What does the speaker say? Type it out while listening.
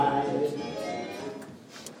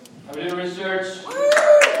Church?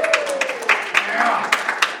 Yeah.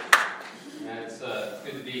 It's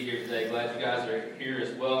good to be here today. Glad you guys are here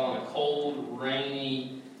as well on a cold,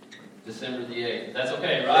 rainy December the 8th. That's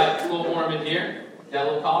okay, right? It's a little warm in here. Got a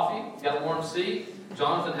little coffee? Got a warm seat?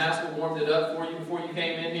 Jonathan Haskell warmed it up for you before you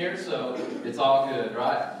came in here, so it's all good,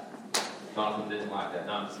 right? Jonathan didn't like that.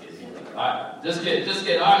 No, I'm just kidding. All right, just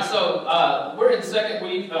kidding. All right, so we're in the second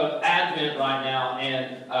week of Advent right now,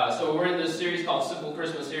 and so we're in this series called Simple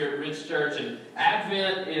Christmas here at Ridge Church. And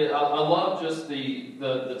Advent is, I love just the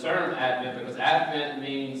term Advent, because Advent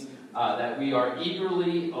means that we are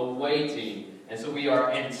eagerly awaiting. And so we are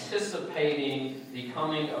anticipating the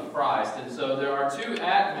coming of Christ. And so there are two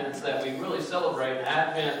Advents that we really celebrate.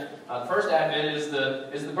 Advent, the first Advent is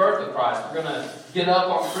the birth of Christ. We're going to get up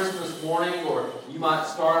on Christmas morning, or you might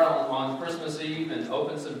start on Christmas Eve and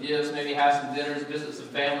open some gifts, maybe have some dinners, visit some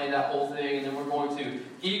family, that whole thing. And then we're going to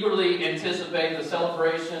eagerly anticipate the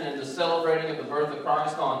celebration and the celebrating of the birth of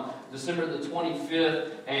Christ on December the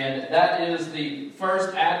 25th. And that is the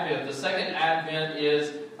first Advent. The second Advent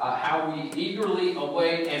is how we eagerly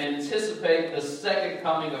await and anticipate the second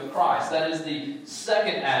coming of Christ. That is the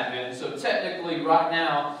second Advent. So technically, right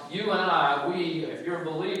now, you and I, if you're a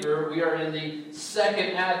believer, we are in the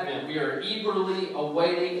second Advent. We are eagerly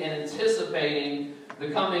awaiting and anticipating the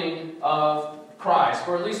coming of Christ,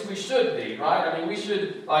 or at least we should be, right? I mean, we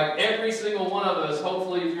should, like every single one of us,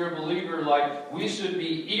 hopefully if you're a believer, like we should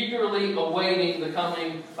be eagerly awaiting the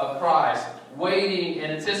coming of Christ, waiting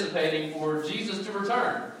and anticipating for Jesus to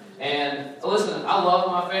return. And listen, I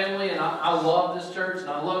love my family, and I love this church, and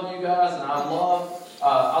I love you guys, and I love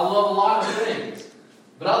a lot of things.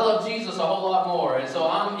 But I love Jesus a whole lot more, and so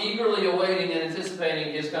I'm eagerly awaiting and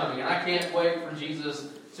anticipating His coming, and I can't wait for Jesus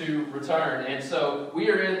to return. And so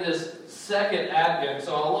we are in this second Advent.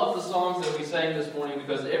 So I love the songs that we sang this morning,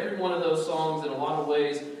 because every one of those songs, in a lot of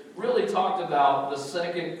ways, really talked about the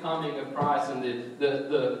second coming of Christ and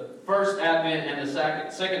the first Advent and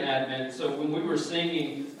the second Advent. So when we were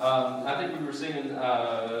singing, I think we were singing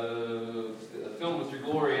Filled With Your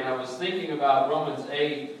Glory, and I was thinking about Romans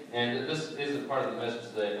 8, and this isn't part of the message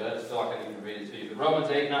today, but I just feel like I need to read it to you. But Romans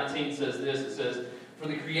 8:19 says this, it says, "For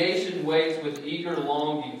the creation waits with eager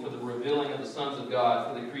longing for the revealing of the sons of God.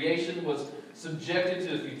 For the creation was subjected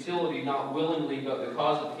to futility, not willingly, but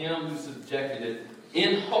because of Him who subjected it,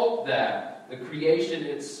 in hope that the creation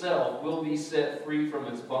itself will be set free from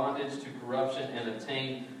its bondage to corruption and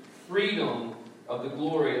attain freedom of the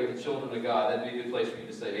glory of the children of God." That'd be a good place for you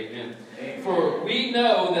to say amen. Amen. "For we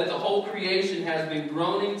know that the whole creation has been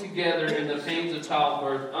groaning together in the pains of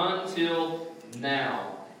childbirth until now.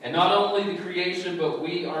 And not only the creation, but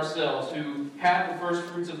we ourselves, who have the first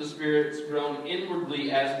fruits of the Spirit, groan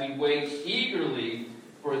inwardly as we wait eagerly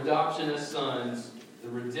for adoption as sons, the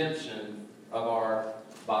redemption of our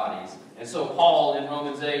bodies." And so Paul in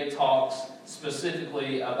Romans 8 talks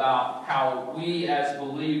specifically about how we as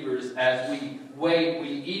believers, as we wait, we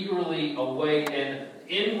eagerly await, and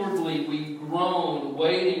inwardly we groan,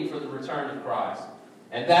 waiting for the return of Christ.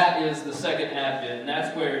 And that is the second Advent, and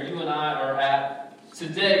that's where you and I are at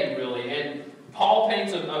today, really. And Paul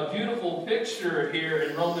paints a beautiful picture here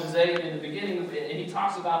in Romans 8 in the beginning, and he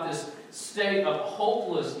talks about this state of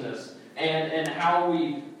hopelessness and how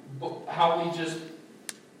we just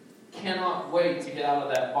cannot wait to get out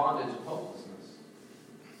of that bondage of hopelessness.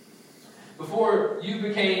 Before you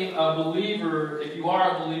became a believer, if you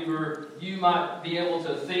are a believer, you might be able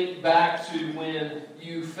to think back to when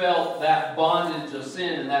you felt that bondage of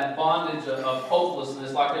sin and that bondage of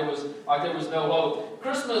hopelessness, like there was no hope.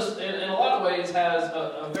 Christmas, in a lot of ways, has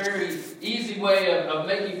a very easy way of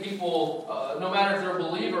making people, no matter if they're a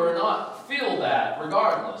believer or not, feel that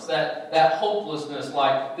regardless. That hopelessness,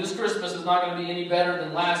 like this Christmas is not going to be any better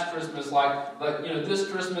than last Christmas, like this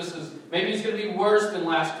Christmas is maybe it's going to be worse than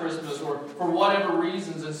last Christmas, or for whatever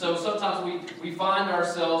reasons. And so sometimes we find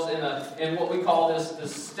ourselves in what we call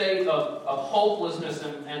this state of hopelessness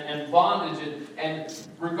and bondage. And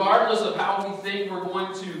regardless of how we think we're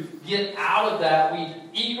going to get out of that, we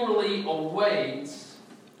eagerly await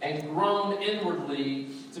and groan inwardly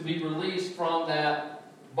to be released from that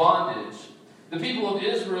bondage. The people of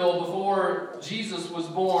Israel, before Jesus was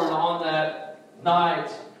born, on that night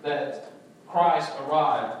that Christ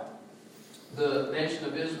arrived, the nation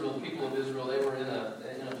of Israel, the people of Israel, they were in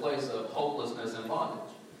a place of hopelessness and bondage.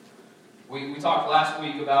 We talked last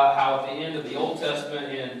week about how at the end of the Old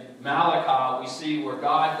Testament in Malachi, we see where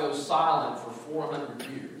God goes silent for 400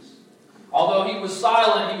 years. Although He was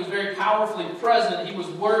silent, He was very powerfully present. He was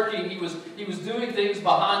working. He was doing things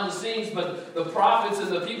behind the scenes. But the prophets and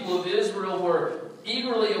the people of Israel were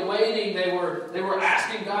eagerly awaiting. They were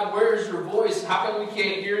asking God, where is your voice? How come we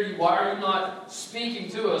can't hear you? Why are you not speaking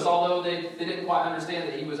to us? Although they didn't quite understand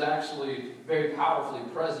that he was actually very powerfully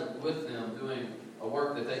present with them, doing a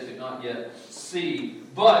work that they could not yet see.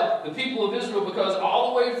 But the people of Israel, because all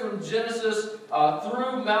the way from Genesis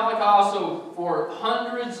through Malachi, so for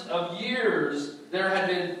hundreds of years, there had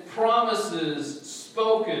been promises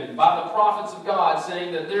spoken by the prophets of God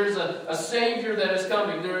saying that there's a Savior that is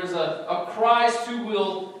coming. There is a Christ who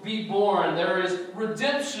will be born. There is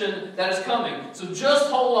redemption that is coming. So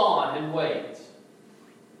just hold on and wait.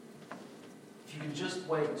 If you can just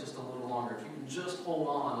wait just a little longer, if you can just hold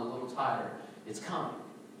on a little tighter, it's coming.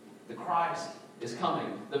 The Christ is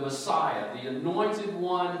coming. The Messiah, the anointed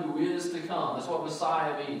one who is to come. That's what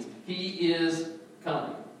Messiah means. He is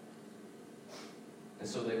coming. And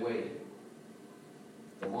so they waited.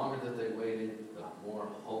 The longer that they waited, the more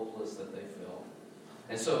hopeless that they felt.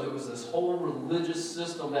 And so there was this whole religious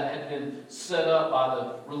system that had been set up by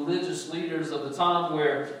the religious leaders of the time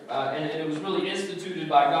where, and it was really instituted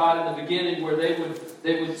by God in the beginning, where they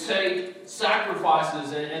would take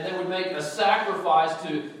sacrifices and they would make a sacrifice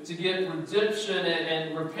to get redemption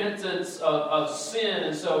and repentance of sin.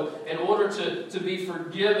 And so in order to be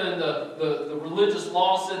forgiven, the religious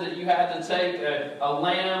law said that you had to take a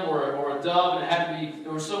lamb or a dove, and it had to be,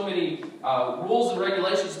 there were so many rules and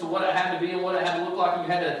regulations to what it had to be and what it had to look like. You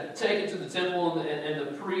had to take it to the temple, and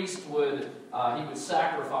the priest would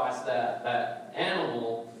sacrifice that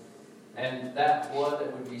animal, and that blood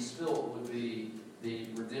that would be spilled would be the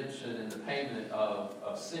redemption and the payment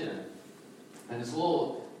of sin. And it's a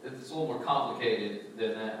little more complicated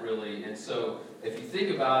than that, really. And so if you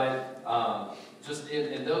think about it, just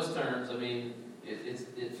in those terms, I mean,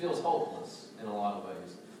 it feels hopeless in a lot of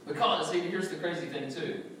ways. Because here's the crazy thing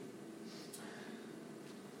too.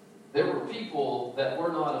 There were people that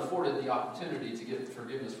were not afforded the opportunity to get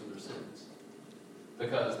forgiveness for their sins.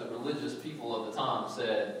 Because the religious people of the time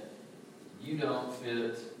said, you don't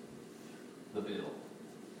fit the bill.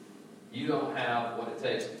 You don't have what it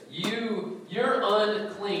takes. You're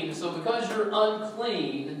unclean. So because you're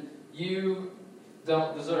unclean, you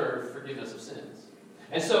don't deserve forgiveness of sins.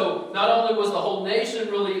 And so not only was the whole nation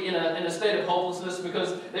really in a state of hopelessness,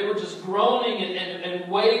 because they were just groaning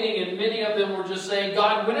and waiting, and many of them were just saying,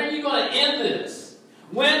 God, when are you going to end this?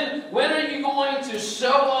 When are you going to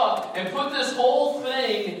show up and put this whole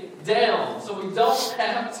thing down so we don't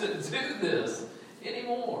have to do this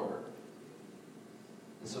anymore?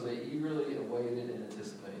 And so they eagerly awaited and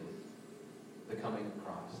anticipated the coming of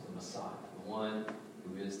Christ, the Messiah, the one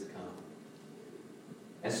who is to come.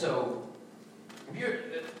 And so, have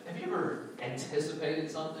you ever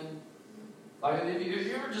anticipated something? Like, have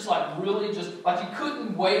you ever just really you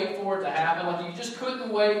couldn't wait for it to happen? Like you just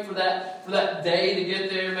couldn't wait for that day to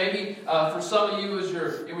get there? Maybe for some of you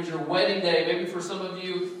it was your wedding day. Maybe for some of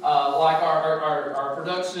you, like our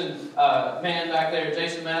production man back there,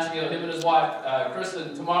 Jason Maskell, him and his wife,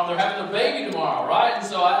 Kristen, tomorrow, they're having their baby tomorrow, right? And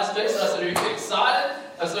so I asked Jason, I said, are you excited?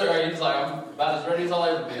 I said, he's like, I'm about as ready as I'll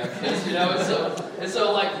ever be, I guess, And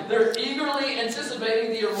so they're eagerly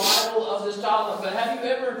anticipating the arrival of this child. But have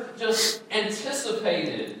you ever just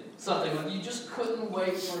anticipated something when you just couldn't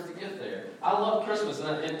wait for it to get there? I love Christmas,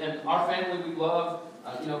 and our family, we love,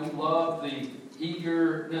 we love the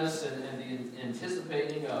eagerness and the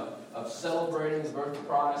anticipating of celebrating the birth of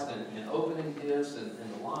Christ and opening gifts and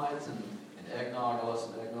the lights and eggnog. I love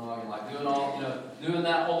some eggnog and doing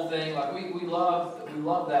that whole thing. We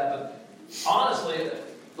love that. But honestly,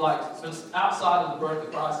 since outside of the birth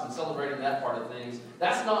of Christ and celebrating that part of things,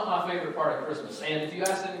 that's not my favorite part of Christmas. And if you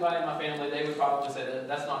ask anybody in my family, they would probably say that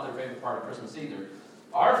that's not their favorite part of Christmas either.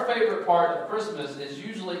 Our favorite part of Christmas is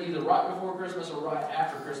usually either right before Christmas or right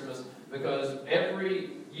after Christmas, because every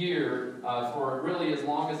year, for really as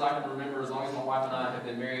long as I can remember, as long as my wife and I have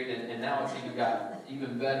been married, and now it's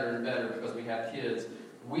even better and better because we have kids,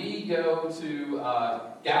 we go to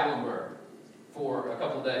Gatlinburg for a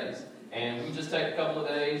couple of days. And we just take a couple of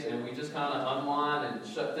days and we just kind of unwind and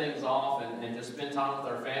shut things off and just spend time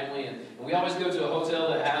with our family. And we always go to a hotel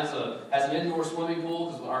that has an indoor swimming pool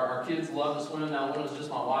because our kids love to swim. Now, when it was just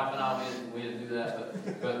my wife and I, we didn't do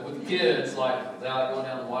that. But with the kids, they like going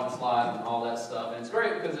down the water slide and all that stuff. And it's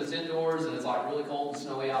great because it's indoors and it's really cold and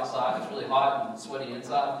snowy outside. It's really hot and sweaty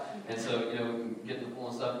inside. And so, we can get in the pool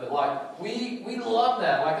and stuff. But we love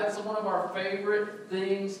that. That's one of our favorite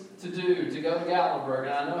things to do, to go to Gatlinburg. And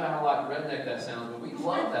I know how redneck that sounds, but we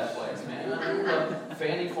love that place, man. We love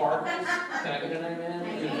Fanny Farkas. Can I get an amen?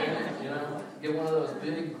 know? Get one of those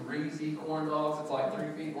big, greasy corn dogs that's like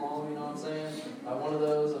 3 feet long, you know what I'm saying? One of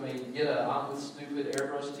those, get a I'm with stupid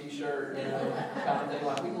airbrush t-shirt, kind of thing.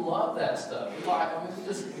 Like, we love that stuff.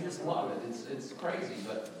 We just love it. It's crazy,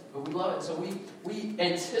 but we love it. So we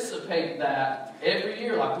anticipate that every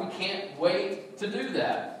year. Like, we can't wait to do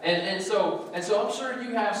that. And so I'm sure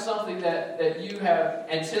you have something that you have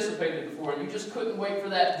anticipated before, and you just couldn't wait for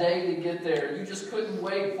that day to get there. You just couldn't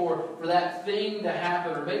wait for that thing to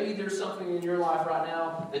happen. Or maybe there's something in your life right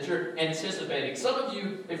now that you're anticipating. Some of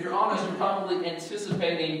you, if you're honest, you're probably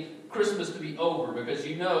anticipating Christmas to be over, because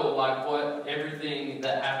you know, like, what everything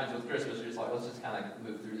that happens with Christmas, you're just like, let's just kind of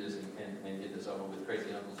move through this and get this over with. Crazy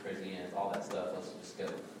uncles, crazy aunts, all that stuff. Let's just go.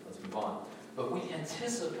 Let's move on. But we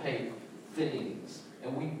anticipate things,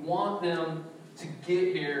 and we want them to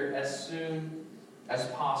get here as soon as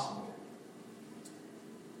possible.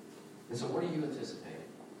 And so what are you anticipating?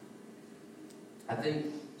 I think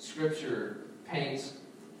Scripture paints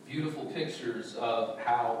beautiful pictures of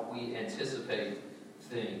how we anticipate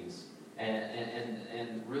things.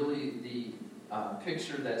 And really the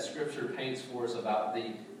picture that Scripture paints for us about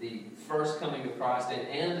the first coming of Christ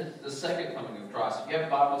and the second coming of Christ. If you have a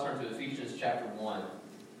Bible, turn to Ephesians chapter 1.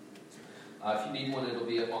 If you need one, it'll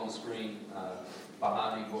be up on the screen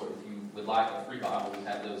behind me. Or if you would like a free Bible, we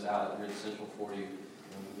have those out at Ridge Central for you.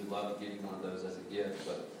 And we'd love to give you one of those as a gift.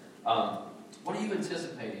 But what are you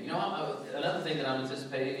anticipating? Another thing that I'm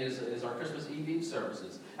anticipating is our Christmas Eve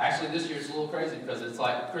services. Actually, this year it's a little crazy because it's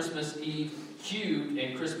like Christmas Eve cubed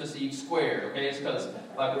and Christmas Eve squared. Okay, it's because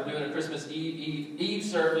like we're doing a Christmas Eve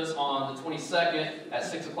service on the 22nd at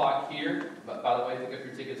 6 o'clock here. But by the way, pick up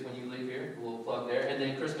your tickets when you leave here. A little plug there. And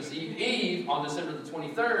then Christmas Eve on December the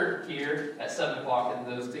 23rd here at 7 o'clock, and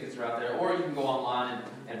those tickets are out there. Or you can go online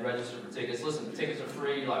and register for tickets. Listen, the tickets are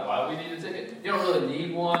free. You're like, why do we need a ticket? You don't really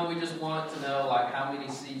need one. We just want to know like how many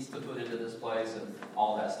seats to put into this place and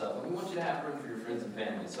all that stuff. And we want you to have room for your friends and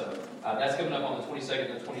family. So that's coming up on the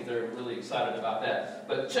 22nd and the 23rd. We're really excited about that.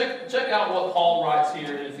 But check out what Paul writes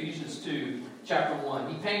here in Ephesians 2, chapter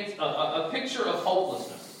 1. He paints a picture of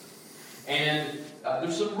hopelessness. And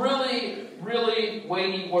there's some really, really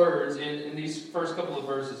weighty words in these first couple of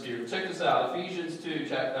verses here. Check this out. Ephesians 2,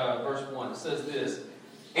 verse 1. It says this,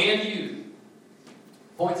 and you.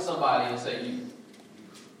 Point to somebody and say, you.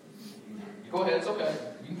 Go ahead, it's okay.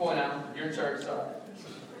 You can point out. You're in church, sorry.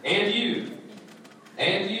 And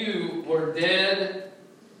you were dead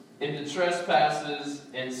in the trespasses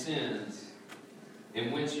and sins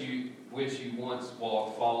in which you once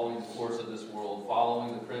walked, following the course of this world,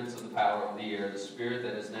 following the prince of the power of the air, the spirit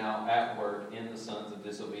that is now at work in the sons of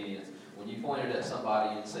disobedience. When you pointed at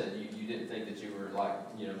somebody and said you didn't think that you were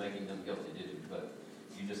making them guilty, did you? But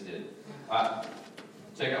you just did.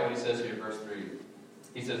 Check out what he says here, verse 3.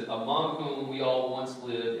 He says, among whom we all once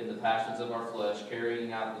lived in the passions of our flesh,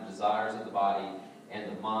 carrying out the desires of the body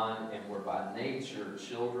and the mind, and were by nature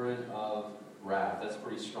children of wrath. That's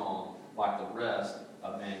pretty strong, like the rest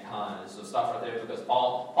of mankind. And so stop right there, because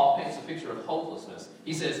Paul paints a picture of hopelessness.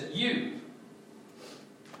 He says, you.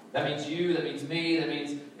 That means you, that means me, that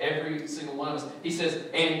means every single one of us. He says,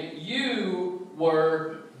 and you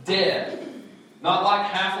were dead. Not like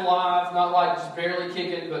half alive, not like just barely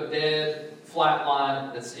kicking, but dead. Flat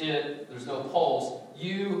line, that's it, there's no pulse.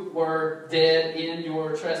 You were dead in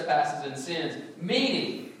your trespasses and sins.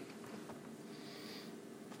 Meaning,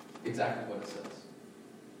 exactly what it says.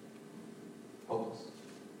 Hopeless.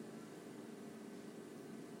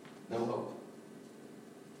 No hope.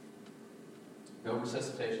 No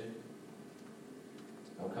resuscitation.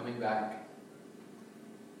 No coming back.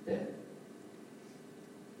 Dead.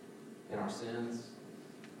 In our sins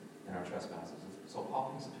and our trespasses. So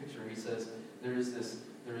Paul paints a picture. He says there is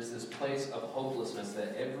this place of hopelessness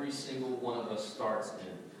that every single one of us starts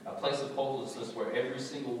in. A place of hopelessness where every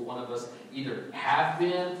single one of us either have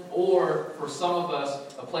been, or for some of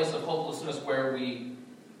us, a place of hopelessness where we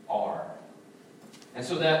are. And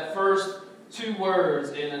so that first two words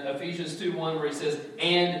in Ephesians 2:1 where he says,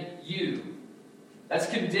 and you. That's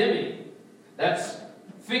condemning. That's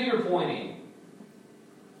finger pointing.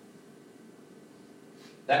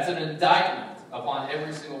 That's an indictment upon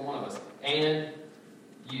every single one of us. And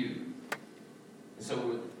you. And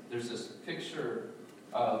so there's this picture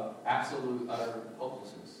of absolute, utter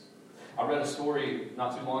hopelessness. I read a story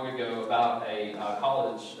not too long ago about a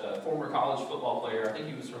former college football player. I think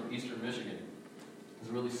he was from Eastern Michigan. It was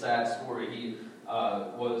a really sad story. He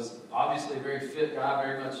was obviously a very fit guy,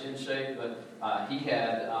 very much in shape, but he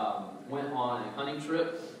had went on a hunting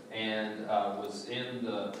trip and was in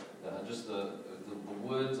the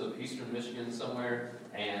woods of Eastern Michigan somewhere,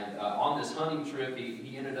 and on this hunting trip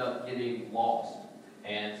he ended up getting lost,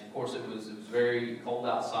 And of course, it was very cold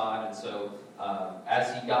outside, and so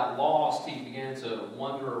as he got lost, he began to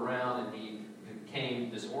wander around, and he became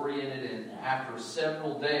disoriented. And after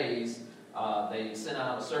several days, they sent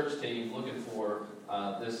out a search team looking for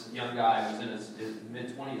this young guy who was in his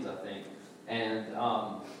mid-20s, I think.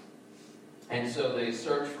 And so they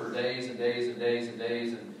searched for days and days and days and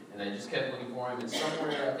days, and they just kept looking for him. And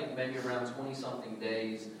somewhere, I think maybe around 20-something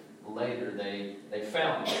days later, they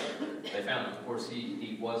found him. They found him. Of course,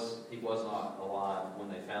 he was not alive when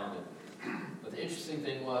they found him. But the interesting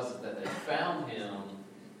thing was that they found him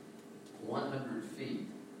 100 feet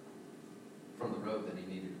from the road that he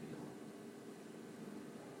needed to be on.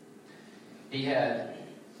 He had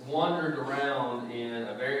wandered around in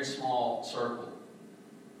a very small circle.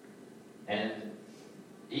 And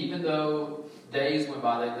even though days went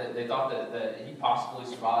by, they thought that he possibly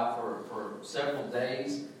survived for several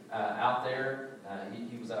days out there.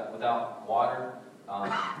 He was without water.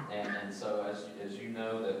 And so, as you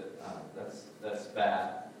know, that's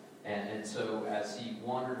bad. And so, as he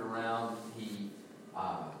wandered around, he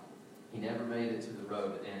never made it to the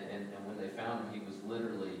road. And when they found him, he was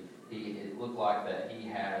literally, it looked like that he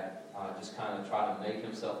had just kind of tried to make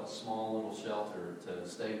himself a small little shelter to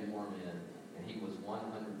stay warm in. And he was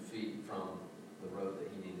 100 feet from the road that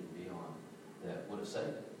he needed to be on that would have saved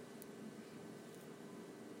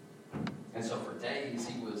him. And so for days,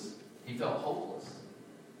 he felt hopeless.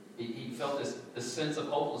 He felt this sense of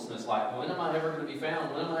hopelessness, like, when am I ever going to be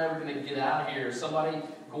found? When am I ever going to get out of here? Is somebody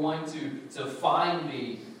going to find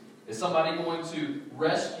me? Is somebody going to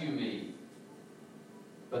rescue me?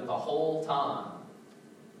 But the whole time,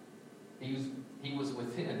 he was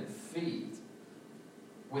within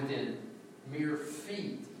mere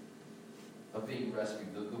feet of being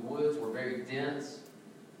rescued. The woods were very dense,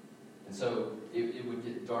 and so it would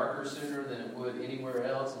get darker sooner than it would anywhere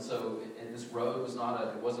else. And so, and this road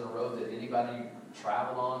wasn't a road that anybody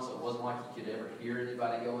traveled on, so it wasn't like you could ever hear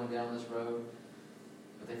anybody going down this road.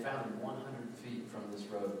 But they found him 100 feet from this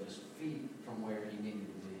road, just feet from where he needed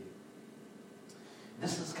to be.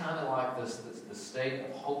 This is kind of like the state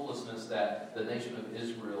of hopelessness that the nation of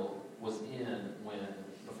Israel was in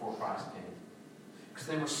before Christ came. Because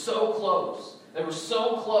they were so close. They were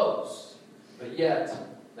so close, but yet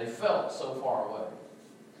they felt so far away.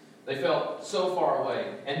 They felt so far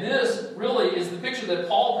away. And this really is the picture that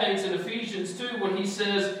Paul paints in Ephesians 2 when he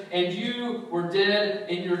says, and you were dead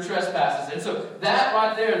in your trespasses. And so that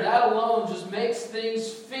right there, that alone just makes things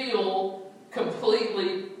feel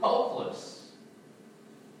completely hopeless.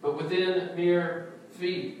 But within mere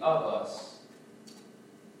feet of us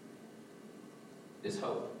is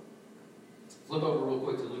hope. Flip over real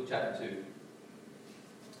quick to Luke chapter 2.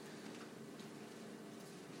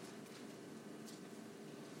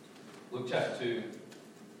 Luke chapter 2,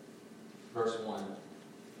 verse 1.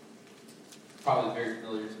 Probably very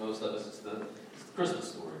familiar to most of us. It's the Christmas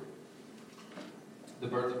story. The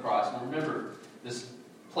birth of Christ. And remember, this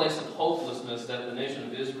place of hopelessness that the nation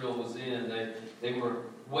of Israel was in. They were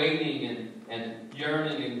waiting and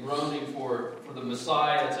yearning and groaning for the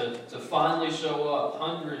Messiah to finally show up.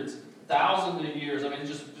 Hundreds, thousands of years. I mean,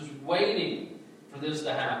 just waiting for this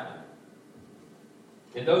to happen.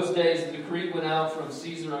 In those days, the decree went out from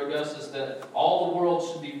Caesar Augustus that all the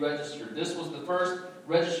world should be registered. This was the first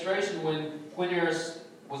registration when Quirinius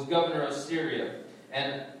was governor of Syria.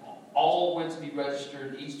 And all went to be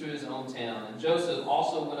registered, each to his own town. And Joseph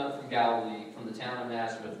also went up from Galilee, from the town of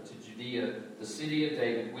Nazareth, to Judea, the city of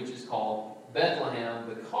David, which is called Bethlehem,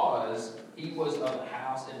 because he was of the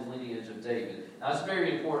house and lineage of David. Now, it's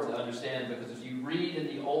very important to understand, because if you read in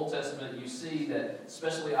the Old Testament, you see that,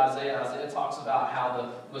 especially Isaiah talks about how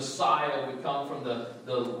the Messiah would come from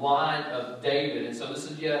the line of David. And so this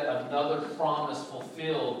is yet another promise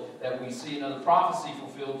fulfilled that we see, another prophecy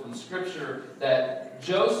fulfilled from Scripture, that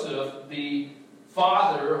Joseph, the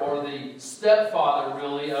father, or the stepfather,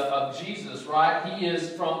 really, of Jesus, right? He is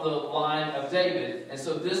from the line of David. And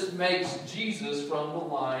so this makes Jesus from the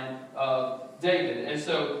line of David. And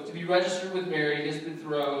so to be registered with Mary, his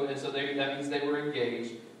betrothed, and so that means they were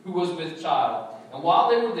engaged, who was with child. And while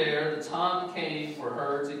they were there, the time came for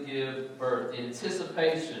her to give birth. The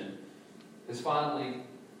anticipation is finally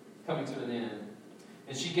coming to an end.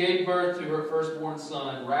 And she gave birth to her firstborn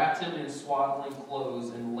son, wrapped him in swaddling clothes,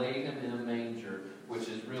 and laid him in a manger, which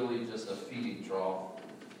is really just a feeding trough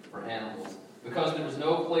for animals, because there was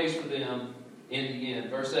no place for them in the inn.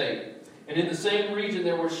 Verse 8. And in the same region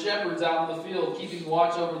there were shepherds out in the field, keeping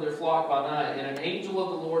watch over their flock by night. And an angel of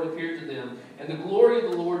the Lord appeared to them, and the glory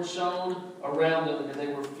of the Lord shone around them, and they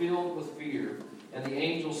were filled with fear. And the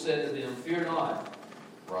angel said to them, "Fear not."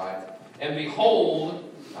 Right? And behold,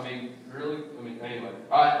 really, anyway.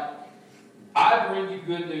 All right. I bring you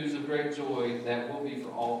good news of great joy that will be for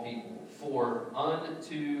all people. For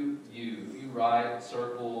unto you, you write,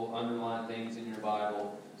 circle, underline things in your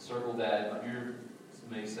Bible, circle that. You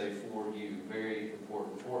may say for you, very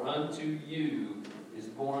important. For unto you is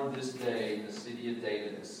born this day in the city of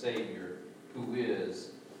David a Savior, who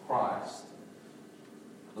is Christ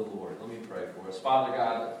the Lord. Let me pray for us. Father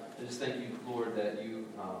God, I just thank you, Lord, that you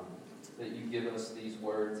give us these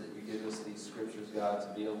words, that you give us these scriptures, God,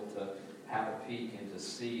 to be able to have a peek and to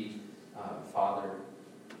see, Father,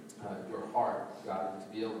 your heart, God, and to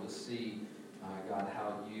be able to see, God,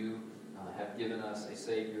 how you have given us a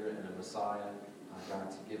Savior and a Messiah,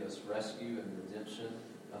 God, to give us rescue and redemption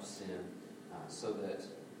of sin, so that,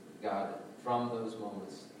 God, from those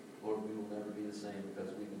moments, Lord, we will never be the same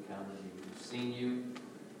because we've encountered you. We've seen you.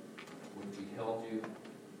 We've beheld you.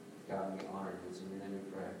 God, we honor you. It's in your name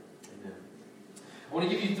we pray. Amen. I want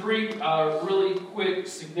to give you three really quick,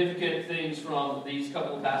 significant things from these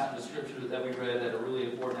couple of passages of Scripture that we read that are really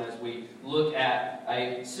important as we look at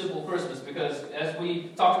a simple Christmas. Because as we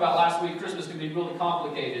talked about last week, Christmas can be really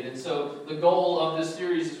complicated. And so the goal of this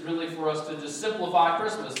series is really for us to just simplify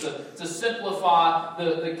Christmas, to simplify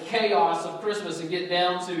the chaos of Christmas and get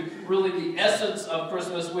down to really the essence of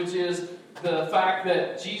Christmas, which is the fact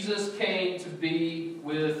that Jesus came to be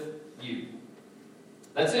with you.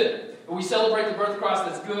 That's it. We celebrate the birth of Christ.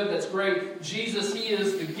 That's good. That's great. Jesus, He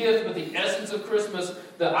is the gift, but the essence of Christmas,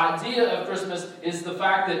 the idea of Christmas, is the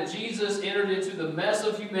fact that Jesus entered into the mess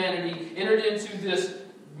of humanity, entered into this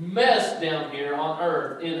mess down here on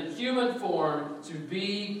earth in human form to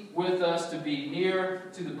be with us, to be near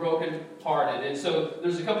to the brokenhearted. And so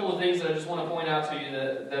there's a couple of things that I just want to point out to you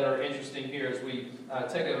that are interesting here as we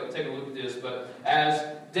take a look at this. But as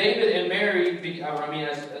David and Mary,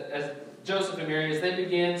 as Joseph and Mary, as they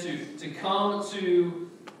began to come to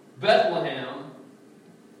Bethlehem,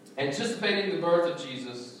 anticipating the birth of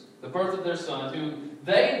Jesus, the birth of their son, who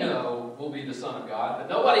they know will be the Son of God, but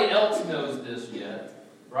nobody else knows this yet,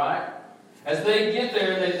 right? As they get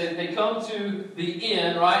there, they come to the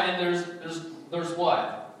inn, right? And there's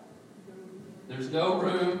what? There's no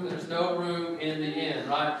room. There's no room in the inn,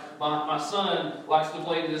 right? My son likes to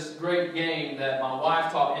play this great game that my wife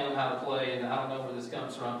taught him how to play, and I don't know where this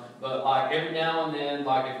comes from, but like every now and then,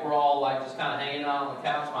 like if we're all like just kind of hanging out on the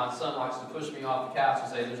couch, my son likes to push me off the couch and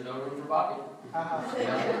say, "There's no room for Bobby." You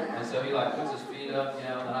know? And so he like puts his feet up, and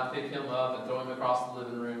then I pick him up and throw him across the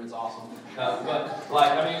living room. It's awesome.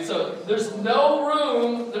 So there's no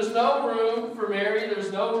room. There's no room for Mary.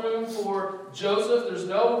 There's no room for Joseph. There's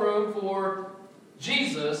no room for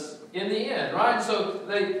Jesus in the inn, right? So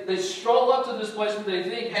they stroll up to this place where they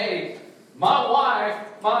think, hey, my wife,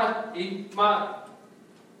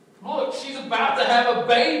 look, she's about to have a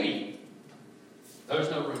baby. There's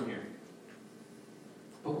no room here.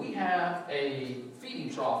 But we have a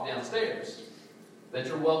feeding trough downstairs that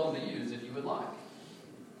you're welcome to use if you would like.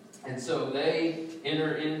 And so they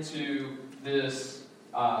enter into this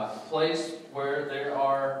place where there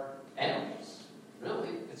are animals. Really,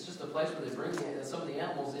 it's just a place where they bring some of the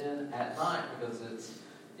animals in at night because it's,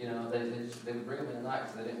 they would bring them in at night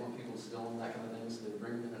because they didn't want people stealing that kind of thing. So they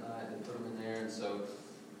bring them in at night and put them in there. And so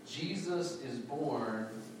Jesus is born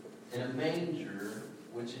in a manger,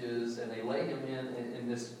 and they lay him in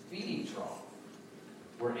this feeding trough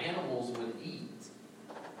where animals would eat.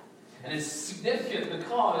 And it's significant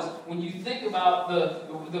because when you think about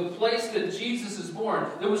the place that Jesus is born,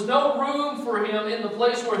 there was no room for him in the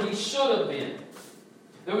place where he should have been.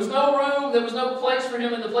 There was no room, there was no place for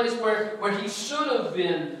him in the place where he should have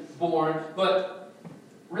been born. But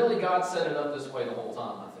really God set it up this way the whole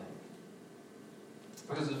time, I think.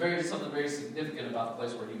 Because there's something very significant about the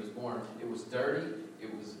place where he was born. It was dirty,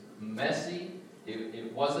 it was messy,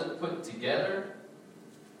 it wasn't put together.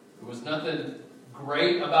 There was nothing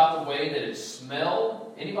great about the way that it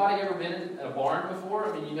smelled. Anybody ever been in a barn before?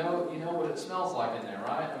 I mean, you know what it smells like in there,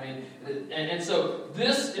 right? I mean, and so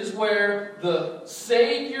this is where the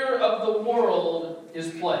Savior of the world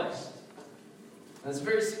is placed. And it's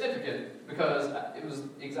very significant because it was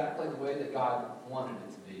exactly the way that God wanted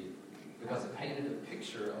it to be, because it painted a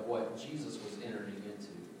picture of what Jesus was entering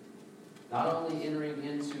into. Not only entering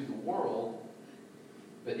into the world,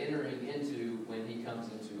 but entering into when he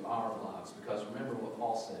comes into our lives. Because remember what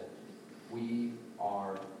Paul said, we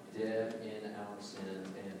are dead in our sins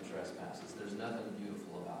and trespasses. There's nothing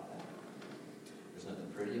beautiful about that. There's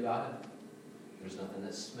nothing pretty about it. There's nothing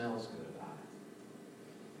that smells good about it.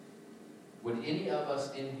 Would any of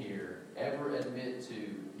us in here ever admit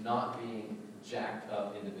to not being jacked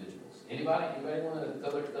up individuals? Anybody want to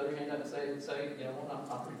throw their hand up and say, I'm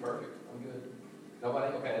pretty perfect. I'm good.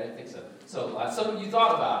 Nobody? Okay, I didn't think so. So some of you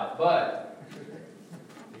thought about it, but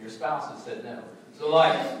your spouses said no. So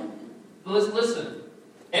listen.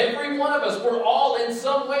 Every one of us, we're all in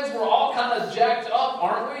some ways, we're all kind of jacked up,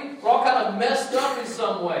 aren't we? We're all kind of messed up in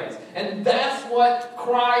some ways. And that's what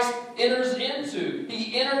Christ enters into.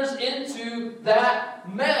 He enters into that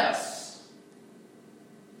mess.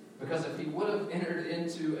 Because if he would have entered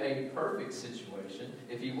into a perfect situation,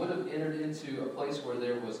 if he would have entered into a place where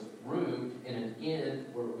there was room in an inn,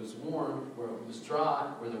 where it was warm, where it was dry,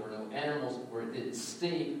 where there were no animals, where it didn't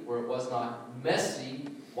stink, where it was not messy,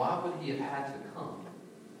 why would he have had to come?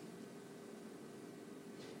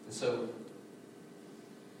 And so,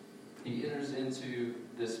 he enters into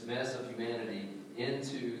this mess of humanity,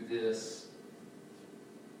 into this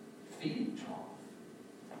feeding trough,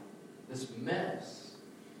 this mess.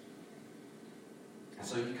 And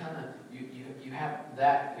so you kind of, you have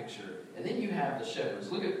that picture. And then you have the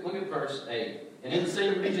shepherds. Look at verse 8. And in the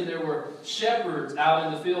same region there were shepherds out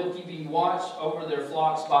in the field keeping watch over their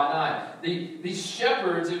flocks by night. These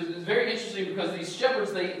shepherds, it was very interesting because these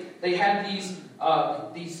shepherds, they had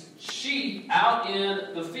these sheep out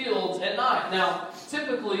in the fields at night. Now,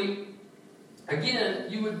 typically, again,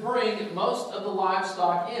 you would bring most of the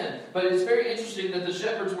livestock in. But it's very interesting that the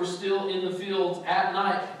shepherds were still in the fields at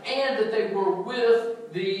night and that they were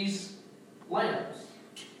with these lambs.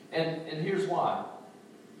 And here's why.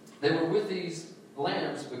 They were with these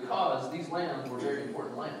lambs because these lambs were very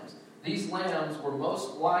important lambs. These lambs were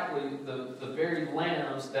most likely the very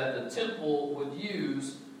lambs that the temple would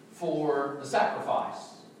use for the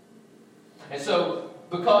sacrifice. And so,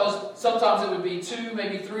 because sometimes it would be 2,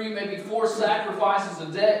 maybe 3, maybe 4 sacrifices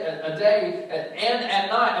a day, and at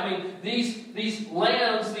night. I mean, these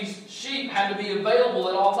lambs, these sheep had to be available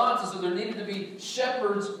at all times, and so there needed to be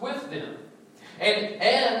shepherds with them.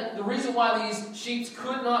 And the reason why these sheep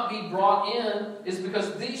could not be brought in is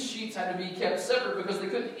because these sheep had to be kept separate because they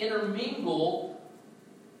couldn't intermingle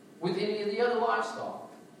with any of the other livestock.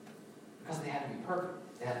 Because they had to be perfect.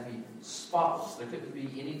 They had to be spotless. There couldn't be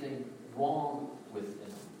anything wrong with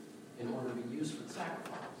them in order to be used for the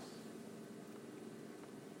sacrifice.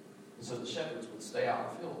 And so the shepherds would stay out in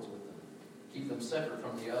the fields with them, keep them separate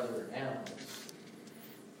from the other animals.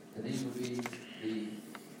 And these would be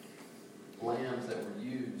the lambs that were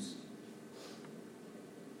used.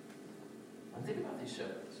 And think about these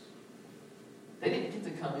shepherds. They didn't get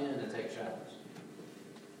to come in and take showers.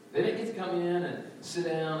 They didn't get to come in and sit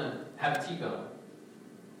down and have a T-bone.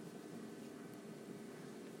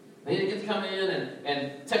 They didn't get to come in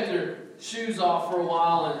and take their shoes off for a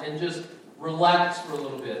while and just relax for a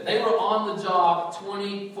little bit. They were on the job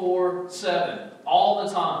 24/7, all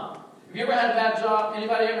the time. Have you ever had a bad job?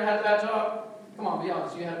 Anybody ever had a bad job? Come on, be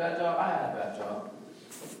honest. You had a bad job? I had a bad job.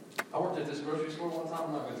 I worked at this grocery store one time.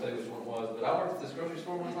 I'm not going to tell you which one it was, but I worked at this grocery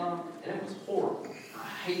store one time, and it was horrible. I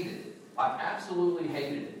hated it. I absolutely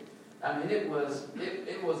hated it. I mean, it was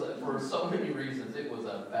for so many reasons, it was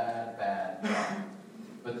a bad job.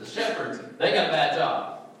 But the shepherds, they got a bad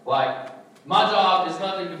job. Like, my job is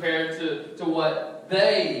nothing compared to what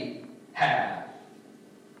they had.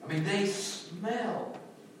 I mean, they smell.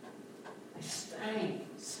 They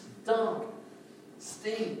stunk,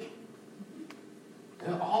 stink.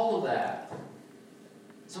 And all of that.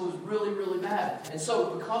 So it was really, really bad. And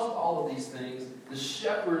so because of all of these things, the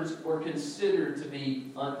shepherds were considered to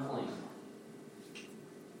be unclean.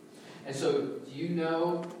 And so, do you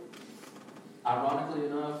know, ironically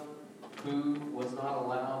enough, who was not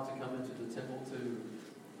allowed to come into the temple to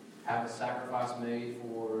have a sacrifice made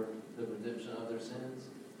for the redemption of their sins?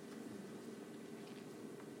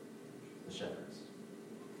 The shepherds.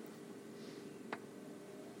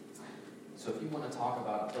 So if you want to talk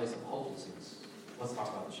about a place of hopelessness, let's talk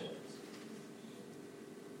about the shepherds.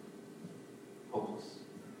 Hopeless.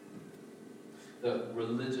 The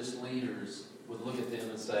religious leaders would look at them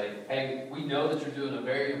and say, hey, we know that you're doing a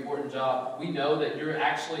very important job. We know that you're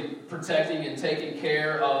actually protecting and taking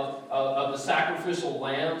care of the sacrificial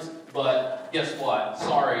lambs, but guess what?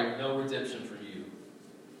 Sorry, no redemption for you.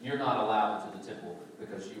 You're not allowed into the temple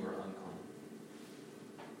because you are unclean.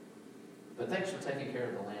 But thanks for taking care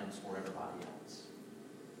of the lambs for everybody else.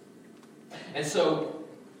 And so,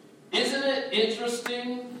 isn't it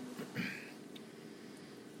interesting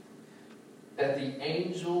that the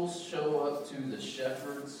angels show up to the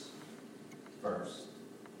shepherds first?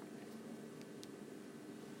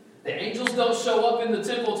 The angels don't show up in the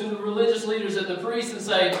temple to the religious leaders and the priests and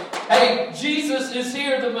say, hey, Jesus is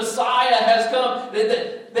here, the Messiah has come.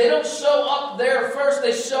 They don't show up there first.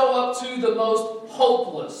 They show up to the most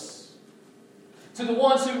hopeless. To the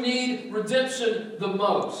ones who need redemption the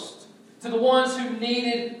most. to the ones who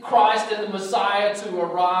needed Christ and the Messiah to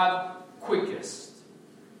arrive quickest,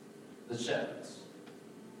 the shepherds.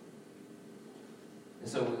 And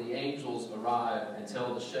so when the angels arrive and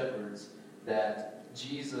tell the shepherds that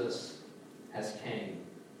Jesus has came,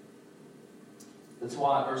 that's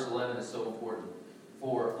why verse 11 is so important.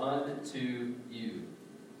 For unto you.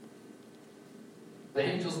 The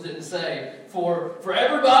angels didn't say, for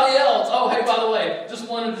everybody else. Oh, hey, by the way, just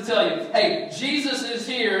wanted to tell you, hey, Jesus is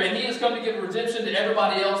here, and he has come to give redemption to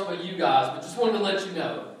everybody else but you guys. But just wanted to let you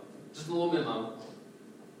know. Just a little memo.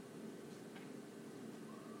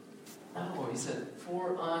 No, he said,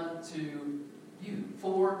 for unto you.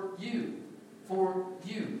 For you. For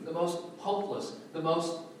you. The most hopeless. The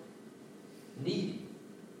most needy.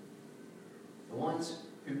 The ones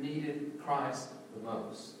who needed Christ the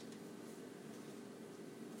most.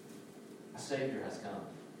 A Savior has come.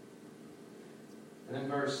 And then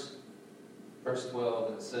verse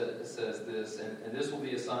 12, it says this, and this will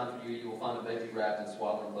be a sign for you. You will find a baby wrapped in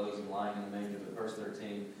swaddling clothes and lying in a manger. But verse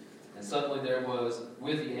 13, and suddenly there was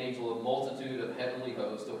with the angel a multitude of heavenly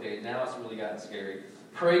hosts. Okay, now it's really gotten scary.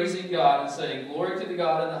 Praising God and saying, glory to the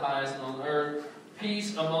God in the highest, and on earth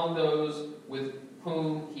peace among those with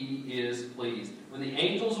whom he is pleased. When the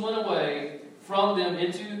angels went away from them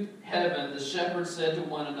into heaven, the shepherds said to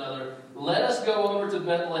one another, let us go over to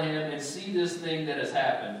Bethlehem and see this thing that has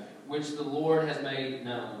happened, which the Lord has made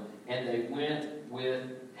known. And they went with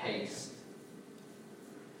haste.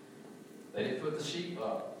 They didn't put the sheep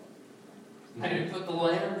up. They didn't put the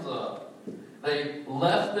lambs up. They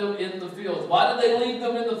left them in the fields. Why did they leave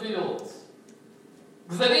them in the fields?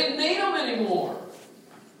 Because they didn't need them anymore.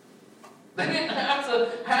 They didn't have to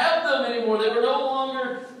have them anymore. They were no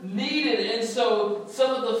longer needed. And so some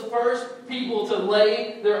of the first people to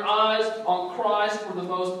lay their eyes on Christ were the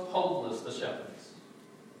most hopeless, the shepherds.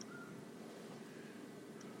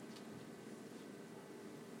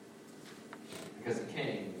 Because he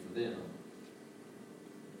came for them.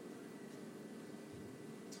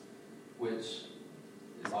 Which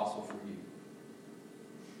is also for you.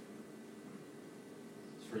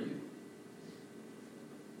 It's for you.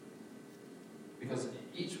 Because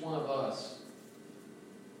each one of us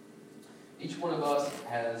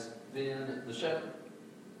has been the shepherd.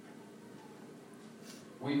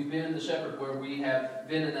 We've been the shepherd where we have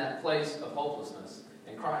been in that place of hopelessness.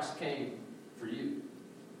 And Christ came for you.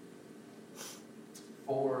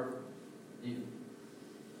 For you.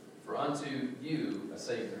 For unto you a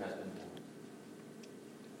Savior has been born.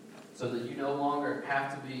 So that you no longer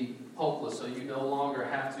have to be hopeless. So you no longer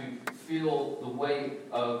have to feel the weight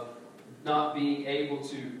of not being able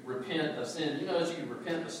to repent of sin. You know that you can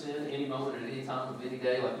repent of sin any moment at any time of any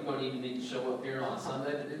day. Like you don't even need to show up here on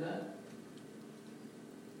Sunday to do that.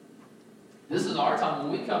 This is our time.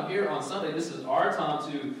 When we come here on Sunday, this is our time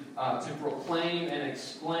to proclaim and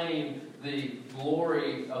exclaim the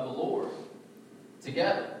glory of the Lord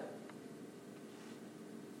together.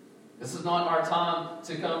 This is not our time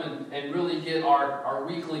to come and really get our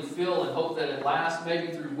weekly fill and hope that it lasts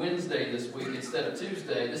maybe through Wednesday this week instead of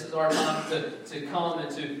Tuesday. This is our time to come and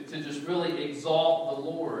to just really exalt the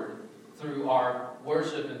Lord through our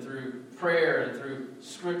worship and through prayer and through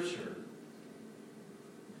Scripture.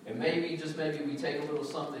 And maybe, just maybe, we take a little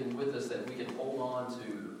something with us that we can hold on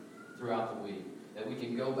to throughout the week. That we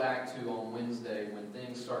can go back to on Wednesday when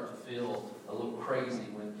things start to feel a little crazy,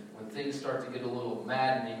 when things start to get a little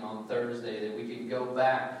maddening on Thursday, that we can go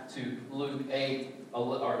back to Luke 8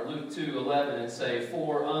 or Luke 2:11 and say,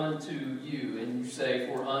 for unto you, and you say,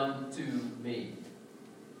 for unto me,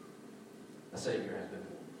 a Savior has been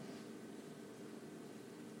born.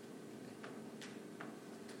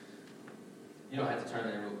 You don't have to turn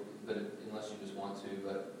there, but unless you just want to.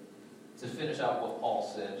 But to finish out what Paul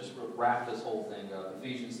said, just wrap this whole thing up.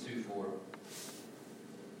 Ephesians 2:4.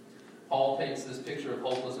 Paul paints this picture of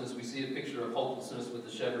hopelessness. We see a picture of hopelessness with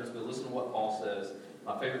the shepherds, but listen to what Paul says.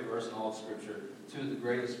 My favorite verse in all of Scripture. Two of the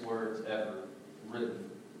greatest words ever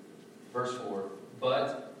written. Verse 4.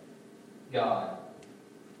 But God.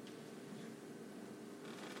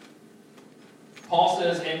 Paul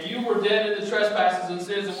says, and you were dead in the trespasses and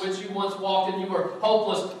sins in which you once walked, and you were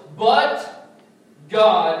hopeless. But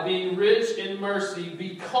God, being rich in mercy,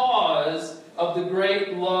 because of the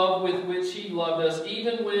great love with which He loved us,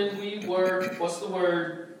 even when we were, what's the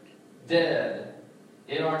word? Dead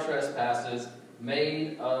in our trespasses,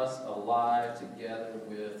 made us alive together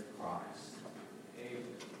with Christ. Amen.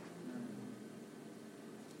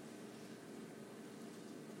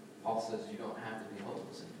 Paul says you don't have to be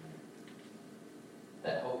hopeless anymore.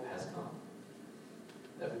 That hope has come.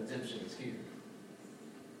 That redemption is here.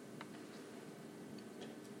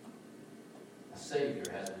 A Savior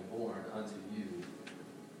has been born unto you,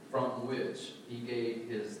 from which he gave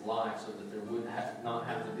his life so that there would not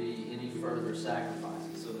have to be any further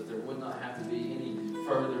sacrifices, so that there would not have to be any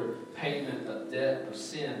further payment of debt of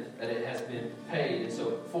sin, that it has been paid. And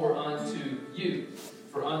so for unto you,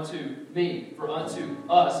 for unto me, for unto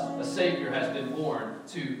us, a Savior has been born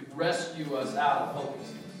to rescue us out of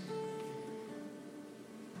hopelessness.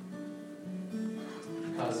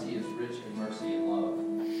 Because he is rich in mercy and love.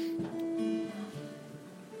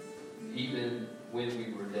 Even when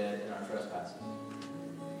we were dead in our trespasses.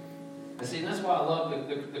 And see, that's why I love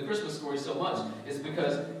the Christmas story so much, is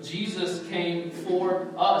because Jesus came for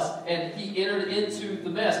us, and he entered into the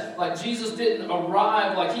mess. Like, Jesus didn't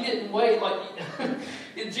arrive, like, he didn't wait, like,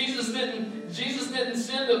 Jesus didn't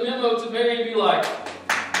send a memo to Mary and be like,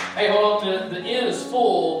 hey, hold on, the inn is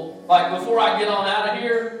full, like, before I get on out of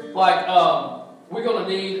here, like, we're going to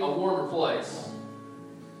need a warmer place.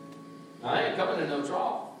 I ain't coming to no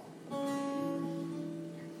trough.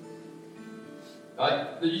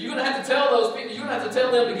 Right? You're going to have to tell those people, you're going to have to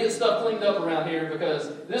tell them to get stuff cleaned up around here,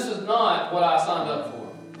 because this is not what I signed up for.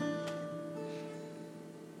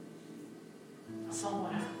 I saw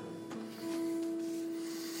what happened.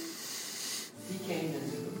 He came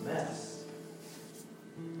into the mess.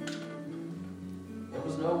 There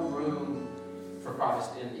was no room for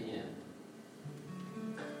Christ in the inn.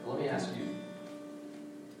 Let me ask you,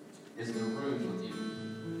 is there room with you?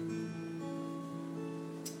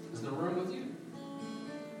 Is there room with you?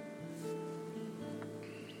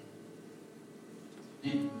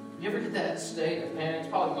 You ever get that state of panic? It's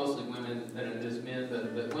probably mostly women than it is men,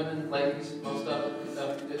 but women, ladies, most of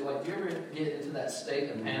it, like, do you ever get into that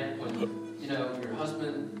state of panic when, your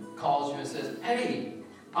husband calls you and says, hey,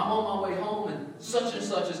 I'm on my way home and such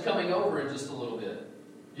is coming over in just a little bit?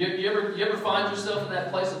 You ever find yourself in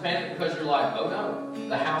that place of panic because you're like, oh no,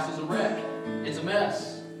 the house is a wreck. It's a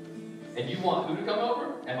mess. And you want who to come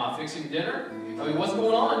over? Am I fixing dinner? I mean, what's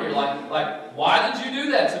going on here? Like, why did you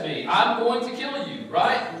do that to me? I'm going to kill you,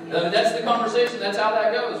 right? That's the conversation. That's how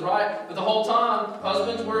that goes, right? But the whole time,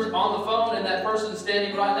 husbands, we're on the phone and that person's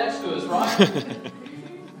standing right next to us, right?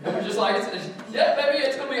 And we're just like, yeah, baby,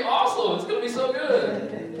 it's going to be awesome. It's going to be so good.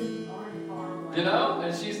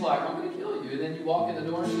 And she's like, I'm going to kill you. And then you walk in the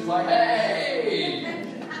door and she's like, hey,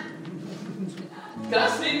 can I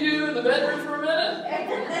see you in the bedroom for a minute?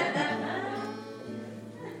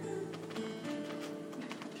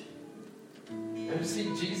 And you see,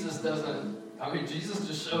 Jesus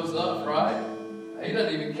just shows up, right? He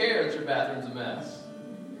doesn't even care that your bathroom's a mess.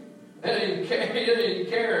 He doesn't even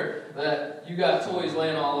care that you got toys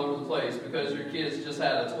laying all over the place because your kids just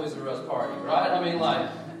had a Toys R Us party, right? I mean, like,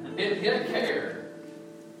 he doesn't care.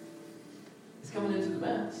 He's coming into the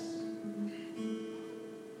mess.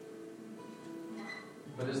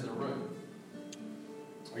 But is there room?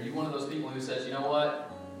 Are you one of those people who says, you know what?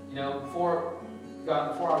 Before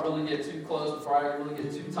I really get too close, before I really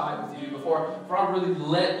get too tight with you, before I really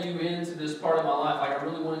let you into this part of my life, like, I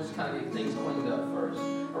really want to just kind of get things cleaned up first.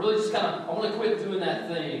 I really just I want to quit doing that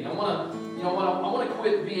thing. I want to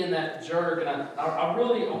quit being that jerk, and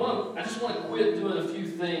I just want to quit doing a few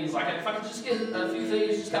things. Like, if I could just get a few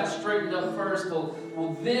things just kind of straightened up first, well,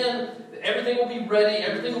 then everything will be ready,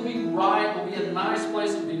 everything will be right, it'll be a nice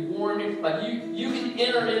place, it'll be warm here. Like, you can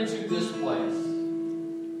enter into this place.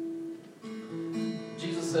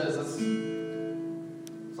 Jesus says it's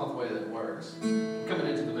not the way that it works. I'm coming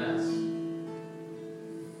into the mess.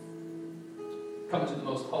 I'm coming to the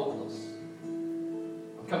most hopeless.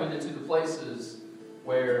 I'm coming into the places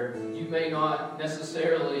where you may not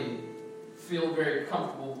necessarily feel very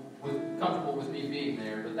comfortable with me being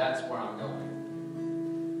there, but that's where I'm going.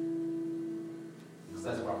 Because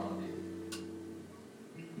that's where I'm going to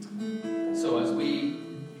be. So as we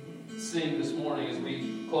sing this morning, as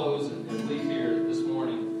we close and leave here this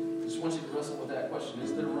morning, I just want you to wrestle with that question.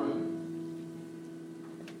 Is there room?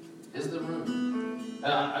 Is there room?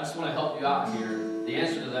 And I just want to help you out here. The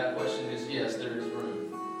answer to that question is yes, there is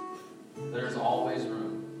room. There is always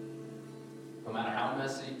room. No matter how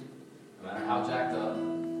messy, no matter how jacked up,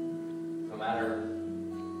 no matter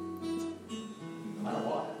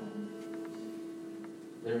what,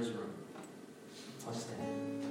 there is room. Let's stand.